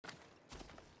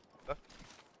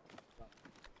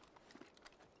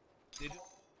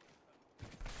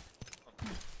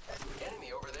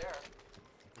Enemy over there.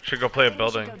 We should go play a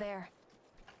building.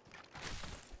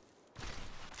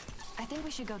 I think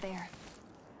we should go there.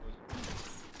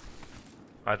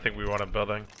 I think we want a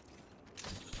building.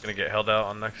 Gonna get held out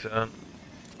on next end.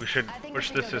 We should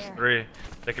push this as 3.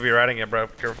 They could be riding it, bro.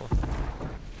 Careful.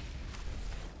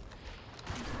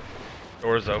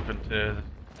 Doors open too.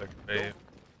 Like,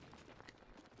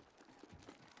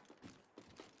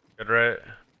 good, right?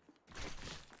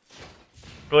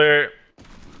 Clear.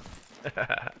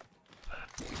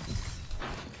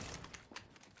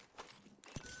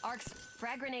 Arcs,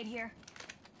 frag grenade here.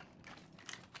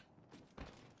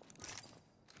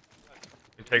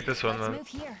 You take this one then. Move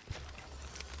here.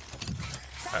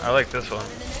 I like this one.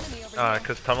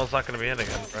 Cause tunnel's not gonna be in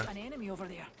again, bro. An enemy over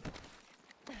there.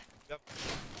 Yep.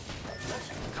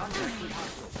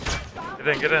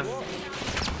 Get in.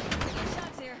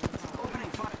 Shots here.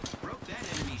 Broke that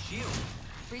enemy shield.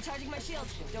 Recharging my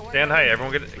shields. Don't worry. Stand height,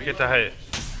 everyone get to height.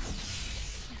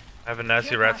 I have a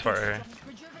nasty rat spot right here.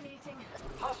 Rejuvenating.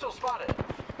 Hostile spotted.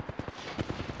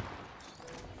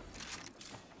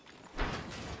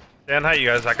 Stand height, you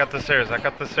guys. I got the stairs.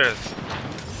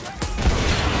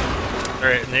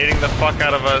 Alright, nading the fuck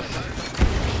out of us.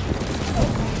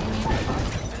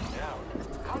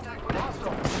 Contact with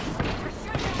hostile.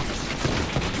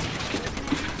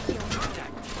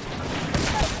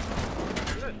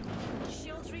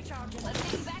 Shields recharging. Let's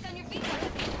get you back on your feet.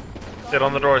 Sit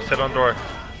on the door.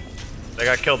 They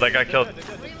got killed.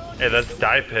 Hey, that's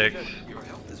DyePix. Your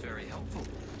help is very helpful.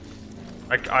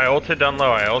 I ulted down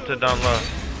low.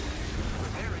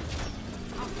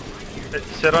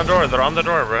 Sit on door. They're on the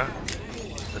door, bro.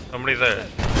 There's somebody there.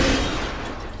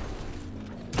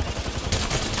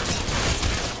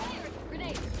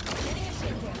 Grenade. Getting a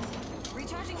shield here.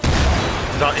 Recharging.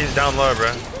 He's down low,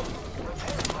 bro.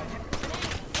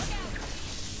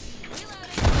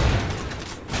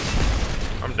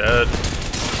 I'm dead.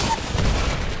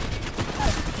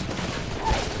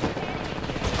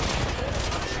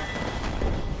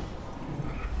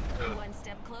 One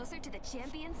step closer to the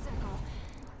champion circle.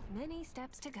 Many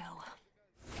steps to go.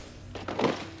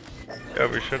 Yeah,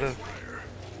 we should have.